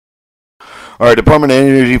Alright, Department of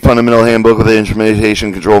Energy Fundamental Handbook with the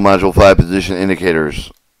Instrumentation Control Module 5 Position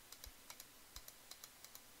Indicators.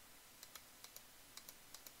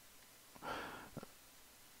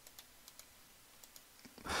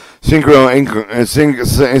 Synchro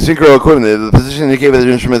equipment. The position indicator of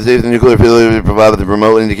the instrument saves the nuclear field provided the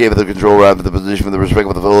remote indicator of the control rod with the position for the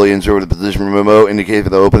respective fully insert the position remote indicator for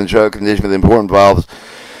the open and shut condition for the important valves.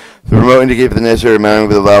 The remote indicator for the necessary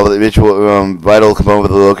mounting of the valve of the habitual vital component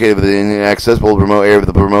of the located within the accessible remote area of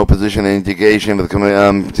the remote position and indication of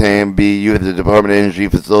the can be used at the Department of Energy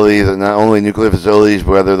facilities, not only nuclear facilities,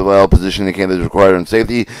 but whether the valve position indicator is required on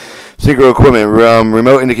safety. Synchro equipment.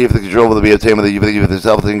 Remote indicator for the control will be obtained with the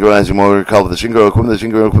self-synchronizing motor called the synchro equipment. The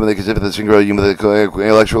synchro equipment that consists of the synchro unit that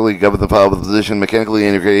electrically govern the valve position, mechanically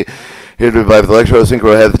integrated. Here to revive the electro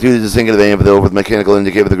synchro has the duty to sync at the end over the mechanical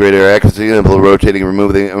indicator with the greater accuracy and rotating and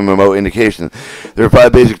remove the remote indication. There are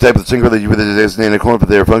 5 basic types of synchro that you would designate in a corner, but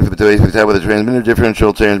they are functional to basic type with the transmitter,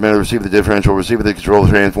 differential, transmitter, receiver, the differential, receiver, the control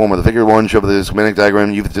transformer. The figure 1 shows the schematic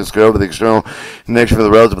diagram used to discover the external connection for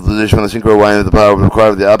the relative position of the synchro wire of the power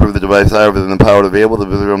required to operate the device higher than the power available. The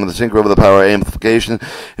synchro with the power amplification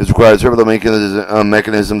is required. Several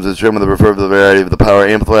mechanisms to determine the refer to the variety of the power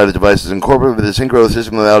amplifier. The device is incorporated with the synchro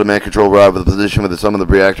system with the automatic control rod with the position with some of the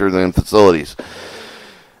reactors and facilities.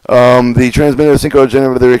 The transmitter synchro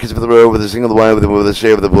generator consists of the row with a single wire with a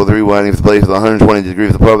share of the 3 windings placed with 120 degrees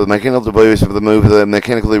of the part of the mechanical device for the move the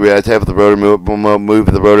mechanically react half of the rotor move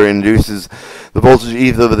of the rotor induces the voltage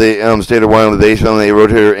either of the stator wire with the base on the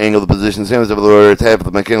rotator angle the position same as of the rotor half of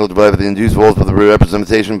the mechanical device with the induced voltage with the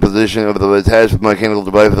representation position of the attached mechanical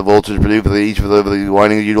device with the voltage produced for each of the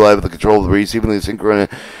windings utilized with the control of the receiving the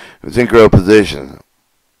synchro position.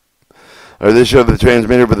 This shows the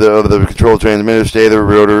transmitter of the control transmitter, stator,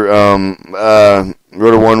 rotor,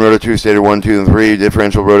 rotor 1, rotor 2, stator 1, 2, and 3,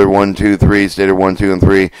 differential rotor 1, 2, 3, stator 1, 2, and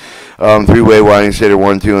 3, three-way winding, stator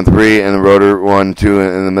 1, 2, and 3, and the rotor 1, 2,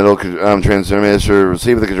 in the middle, transmitter,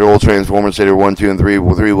 receiver, the control transformer, stator 1, 2, and 3,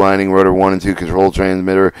 three winding, rotor 1 and 2, control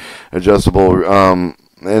transmitter, adjustable,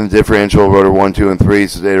 and differential, rotor 1, 2, and 3,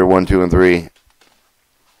 stator 1, 2, and 3.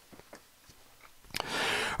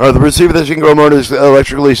 The receiver, the synchro motor is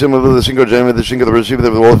electrically similar to the synchro generator. The synchro, the receiver, the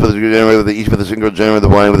voltage for the generator, the each for the synchro generator, the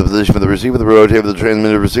winding with the position for the receiver, the rotator, the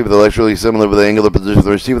transmitter, receiver, the electrically similar with the angular position of the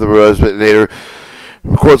receiver, the rotator,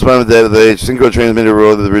 corresponding to the synchro transmitter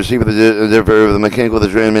rotor, the receiver, the mechanical, the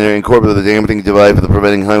transmitter, incorporate the damping device for the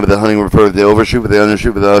preventing hunting with the hunting referred to the overshoot with the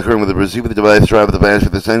undershoot with the occurring with the receiver, the device, drive with the flash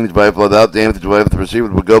with the sending device, without damage the device with the receiver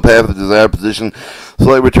would go past the desired position.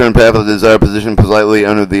 Slight return path of the desired position slightly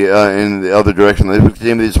under the in the other direction. They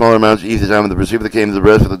came to the smaller amounts each time with the receiver that came to the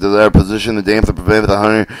rest with the desired position. The damper prevented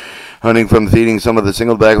the hunting from feeding some of the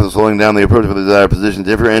single back of the slowing down the approach for the desired position.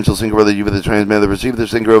 Differential synchro over the U with the transmitter. The receiver the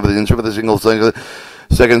synchro over the insert with the single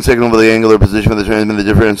second signal with the angular position of the transmitter.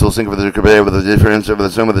 The differential synchro with the compare with the difference over the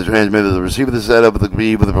sum of the transmitter. The receiver the setup with the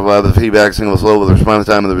B with the provide the feedback signal slow with the response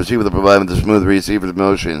time of the receiver the provide with the smooth receiver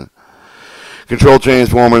motion. Control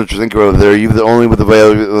transformer synchro there. You only with the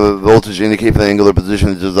voltage indicate for the angular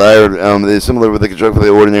position desired. Is similar with the construct for the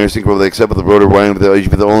ordinary synchro, except with the rotor winding with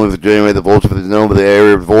the only with the generator the voltage for the known with the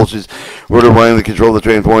area of voltage. Rotor winding the control of the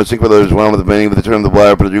transformer synchro. There is one with the bending with the term of the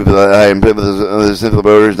wire produced with the high input with the simple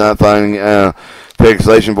rotor is not finding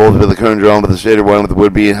excitation voltage with the current drawn with the stator winding with the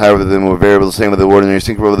would be higher than the variable the same with the ordinary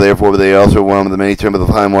synchro. Therefore, they also wound with the many term of the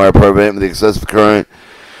fine wire prevent with the excessive current.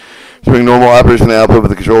 During normal operation, the output with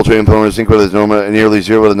the control transformer synchro is normal nearly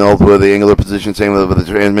zero with null with the angular position, same with the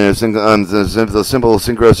transmitter. The simple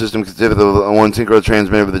synchro system consists of one synchro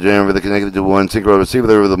transmitter with the generator connected to one synchro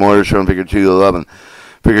receiver with the motor shown figure 211.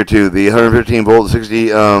 Figure 2, the 115 volt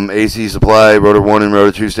 60 AC supply, rotor 1 and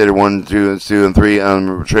rotor 2, stator 1, 2, and 3,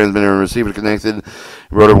 transmitter and receiver connected,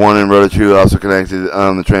 rotor 1 and rotor 2 also connected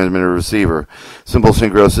on the transmitter receiver. Simple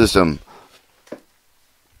synchro system.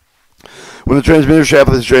 When the transmitter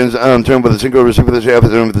shaft is turned with the synchro receiver, the shaft is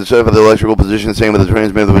turned with the set of the electrical position, same with the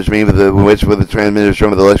transmitter, which means with the transmitter shown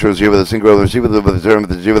with the electrical receiver, the synchro receiver with the turn with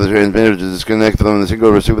the G with the transmitter to disconnect from the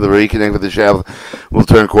synchro receiver, the reconnect with the shaft will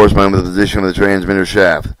turn corresponding with the position of the transmitter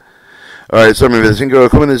shaft. Alright, summary of the synchro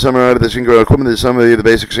equipment is summary of the synchro equipment is summary of the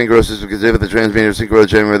basic synchro system consists of the transmitter, synchro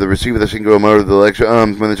generator, the receiver, the synchro motor,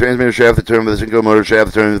 the when the transmitter shaft is turned with the synchro motor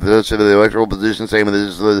shaft turns with the set of the electrical position, same with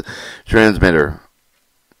the transmitter.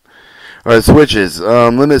 Alright, switches.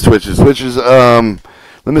 Limit switches.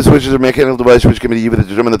 Limit switches are mechanical devices which can be used to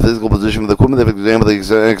determine the physical position of the equipment. For example, the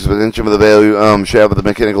exponential of the value shaft of the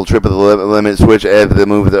mechanical trip of the limit switch add to the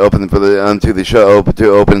move to open for the to the shut open to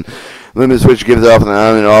open. Limit switch gives off an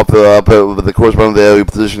on and off the output with the corresponding value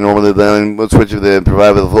position. Normally, the limit switch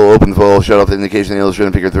provide with a full open full shut off the indication illustrated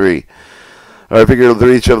in figure 3. Alright, figure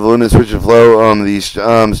 3, show the limit switch of flow on the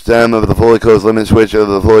stem of the fully closed limit switch of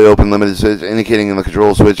the fully open limited switch, indicating the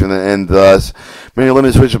control switch and thus. Manual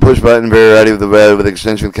limit switch, a push button, variety of the value with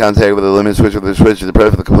extension with contact with the limit switch with the switch is the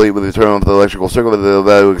press with the complete with the turn of the electrical circle with the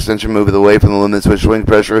value extension, move it away from the limit switch, swing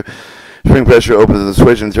pressure. Spring pressure opens the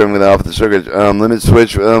switch and turning it off the circuit. Limit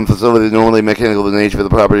switch facility normally mechanical in nature for the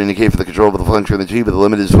property indicate for the control of the function of the G, but the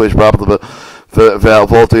limited switch property valve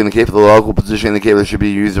voltage indicate for the local position indicator should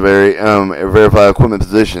be used to verify equipment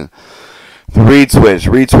position. The reed switch.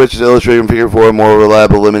 Reed switch is illustrated in Figure 4. More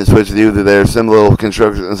reliable limited switch due to their simplified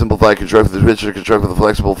construction. The switch are constructed with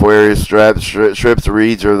flexible for areas strips.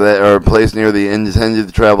 Reeds are placed near the end intended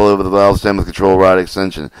to travel over the valve stem with control rod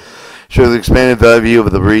extension. Shows the expanded view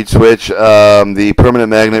of the reed switch. The permanent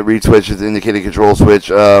magnet reed switch is the indicated control switch.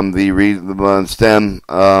 The stem.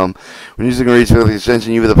 When using a reed switch with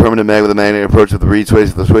extension, you with the permanent magnet with the magnet approach with the reed switch.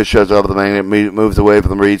 If the switch shuts off, the magnet moves away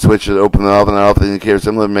from the reed switch to open and off the indicator.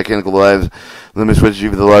 Similar to mechanical lives, limit switches, you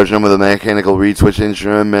with a large number of the mechanical reed switch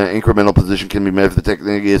incremental position can be measured. The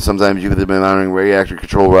technique is sometimes you with the monitoring reactor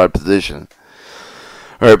control rod position.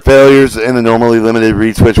 Alright, failures in the normally limited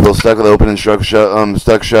reed switch will stuck with open and stuck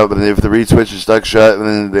shut. But if the reed switch is stuck shut,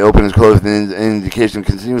 then the open is closed. The indication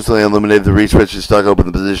continuously illuminated. The reed switch is stuck open.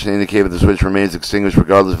 The position indicated the switch remains extinguished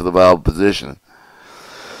regardless of the valve position.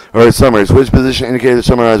 Alright, summary. Switch position indicator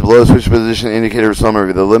summarized below. Switch position indicator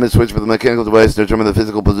summary. The limit switch for the mechanical device to determine the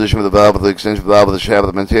physical position of the valve, with the extension of the valve of the shaft,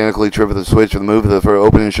 the mechanically trip of the switch, for the move of the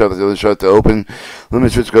open and shut, the shut to open.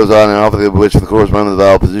 Limit switch goes on and off, which the corresponding to the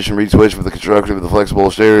valve position. Reed switch for the construction of the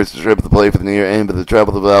flexible stairs to strip the plate for the near end, but the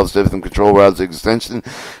travel of the valve stiff and control rod's extension.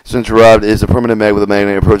 Central rod is a permanent mag with a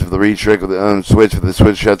magnet approach of the reed trick with the switch. For the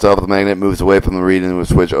switch shuts off, the magnet moves away from the reed and the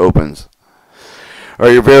switch opens.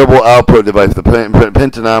 Alright, your variable output device, the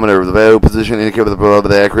pentanometer, the value position indicator with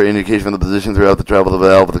the accurate indication of the position throughout the travel of the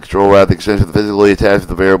valve, with the control rod, the extension physically attached to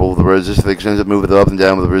the variable, with the resistance, the extension move it up and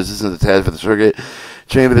down with the resistance attached to the circuit,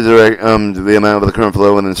 change the amount of the current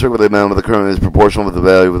flow, and then circle the amount of the current is proportional with the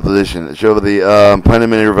value of the position. Show the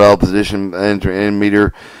pentanometer valve position and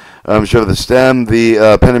meter. Show the stem,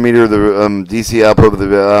 the pentameter, the DC output with the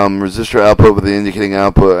resistor output with the indicating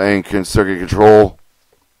output and circuit control.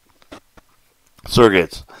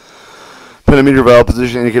 Circuits. Pentameter valve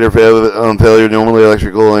position indicator failure, normally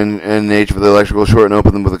electrical in nature, with the electrical short and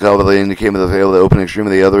open with the cover they indicate with the fail, the open extreme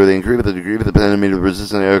of the other, the increase with the degree of the pentameter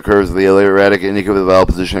resistance occurs, the erratic indicator with the valve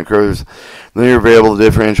position occurs. Linear variable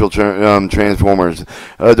differential transformers.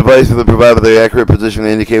 A device that provide the accurate position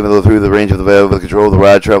indicated through the range of the valve with control of the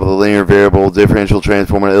rod travel the linear variable differential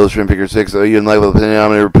transformer illustrated in Figure 6. Unlike with the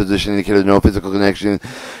pentameter position indicated, no physical connection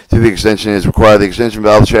to the extension is required. The extension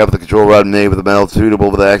valve shaft with the control rod made with a metal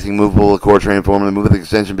suitable with the acting movable core transformer. The move of the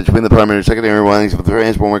extension between the primary and secondary windings of the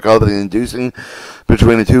transformer called the inducing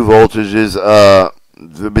between the two voltages.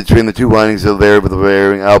 Between the two windings of the variable with the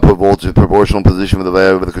varying output voltage proportional position with the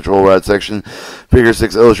value of the control rod section. Figure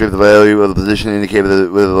 6 illustrates the value of the position indicated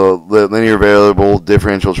with a linear variable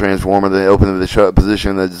differential transformer. The open of the shut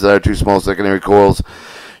position, the desired two small secondary coils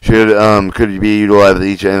could be utilized at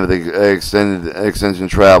each end of the extension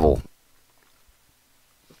travel.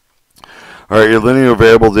 Alright, your linear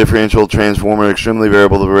variable differential transformer, extremely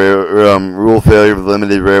variable, the rule failure of the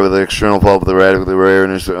limited variable, the external fault with the radically rare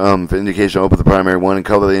indication open the primary one, and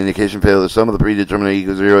color the indication failure. The sum of the predetermined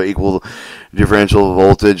equals 0 equal differential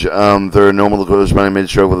voltage. Third, normal corresponding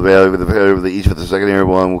mid-stroke with the value of the failure of each with the secondary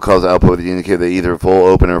one will cause output to indicate that either full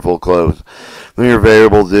open or full close. Linear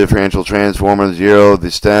variable differential transformer 0, the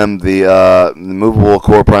stem, the movable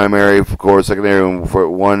core primary, core secondary for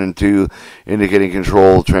 1 and 2, indicating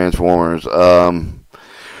control transformers.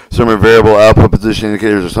 Summary variable output position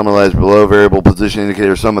indicators are summarized below. Variable position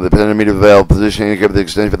indicator sum of the pentameter valve position indicator the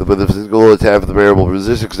extension with the physical attach of the variable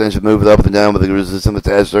resist extension move it up and down with the resistance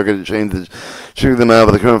attached circuit to change the amount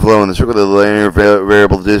of the current flow in the circuit of the linear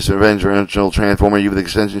variable differential transformer. You with the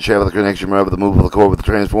extension shaft with the connection rod with the move of the core with the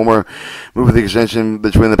transformer. Move with the extension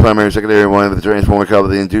between the primary and secondary winding with the transformer cover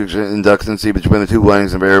the inductancy between the two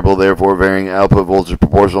windings and variable, therefore varying output voltage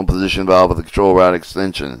proportional position valve with the control rod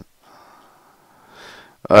extension.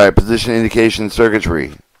 Alright, position indication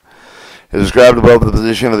circuitry. As described above, the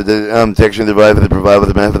position of the detection device that provide with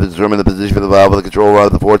the method to determine the position of the valve of the control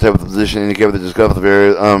rod. The four type of the position indicated with the discover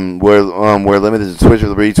the where limited is switch of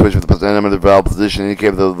the reed switch with the pentameter valve position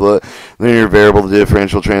indicated with the linear variable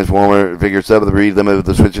differential transformer. Figure 7 the reed limit with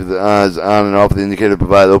the switch of the on and off. The indicator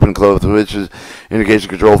provide open and close switches. Indication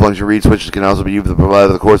control function reed switches can also be used to provide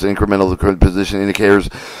the course incremental position indicators.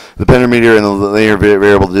 The pentameter and the linear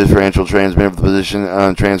variable differential transmitter of the position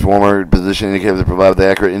transformer position indicator provide the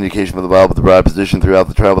accurate indication of the valve with the rod position throughout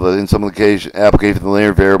the travel. In some application, the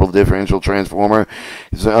linear variable differential transformer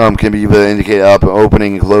can be used to indicate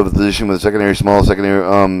opening and close position with secondary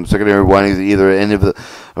windings at either end of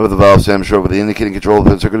the valve stem stroke with the indicating control of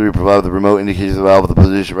the circuitry provide the remote indications of the valve with the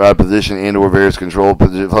position, rod position, and or various control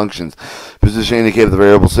functions. Position indicator of the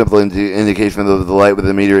variable simple indication of the light with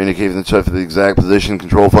the meter indicating the touch for the exact position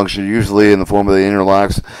control function, usually in the form of the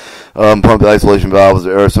interlocks. Pump isolation valves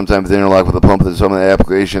are sometimes the interlock with the pump. In some of the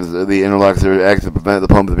applications, the interlocks are active to prevent the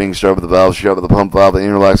pump from being started with the valve shut with the pump valve. The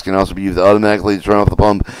interlocks can also be used automatically to turn off the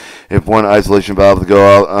pump if one isolation valve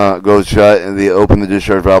goes shut and they open the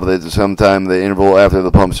discharge valve at some time the interval after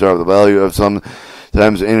the pump start. The value of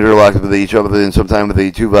sometimes interlocked with each other, and sometimes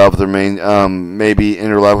the two valves may be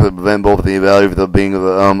interlocked to prevent both the value of the being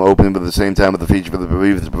open, but at the same time with the feature of the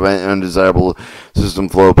to prevent undesirable system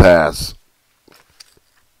flow pass.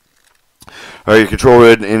 Your control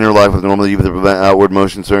rod interlock with normally used to prevent outward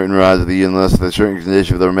motion certain rods unless the certain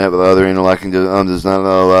conditions are met with other interlocking does not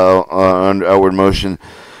allow outward motion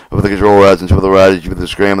of the control rods until the rod is with the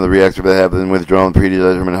scram of the reactor that have been withdrawn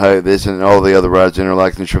predetermined height. This and all the other rods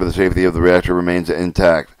interlocked to ensure the safety of the reactor remains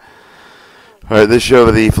intact. Alright, this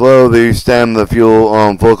show the flow, the stem, the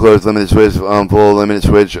fuel, full closed limited switch, full limited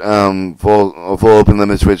switch, full open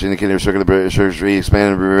limit switch, indicator circuitry,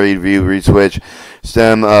 expanded read view, read switch,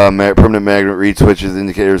 stem, permanent magnet read switches,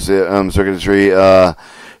 indicators, circuitry,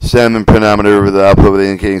 stem and pentameter with the output with the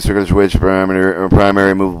indicating circuit switch,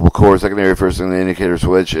 primary movable core, secondary first and the indicator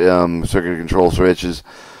switch, circuit control switches.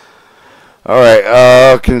 Alright,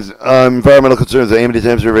 environmental concerns. The ambient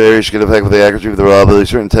temperature variation can affect with the accuracy of the reliability.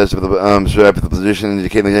 Certain tests of the strap of the position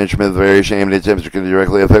indicating the instrument variation. Ambient temperature can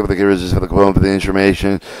directly affect with the resistance of the component of the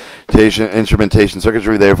instrumentation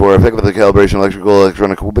circuitry. Therefore, affect with the calibration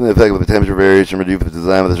electronic equipment. Affect with the temperature variation. Reduce the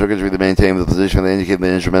design of the circuitry to maintain the position that indicate the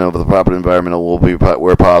instrument of the proper environment will be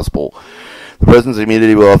where possible. The presence of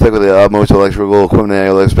humidity will affect with the most electrical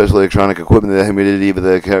equipment, especially electronic equipment. The humidity with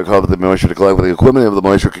the cause the moisture to collect with the equipment of the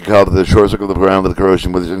moisture can cause the short circuit of the ground with the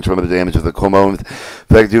corrosion with some of the damage of the component.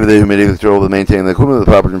 Effect due to the humidity control will maintain the equipment of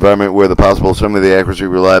the proper environment where the possible some of the accuracy,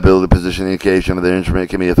 reliability, position indication of the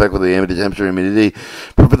instrument can be affected with the ambient temperature and humidity.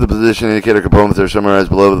 Proof of the position indicator components are summarized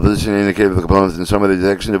below. The position indicator of the components and some of the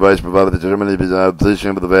detection device provide the determined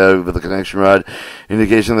position of the value of the connection rod.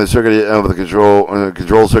 Indication of the circuit of the control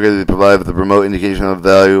circuit provide with the remote indication of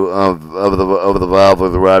value of the valve or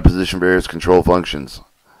the rod position various control functions.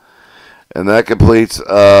 And that completes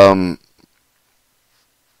the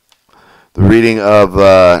reading of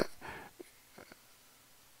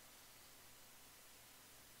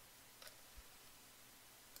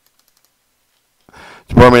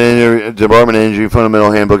Department of Energy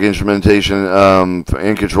Fundamental Handbook Instrumentation and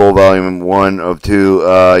Control Volume 1 of 2,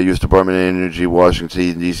 U.S. Department of Energy,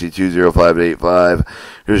 Washington, D.C. 20585.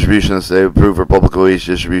 Distribution of state approved for public release,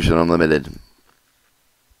 distribution unlimited.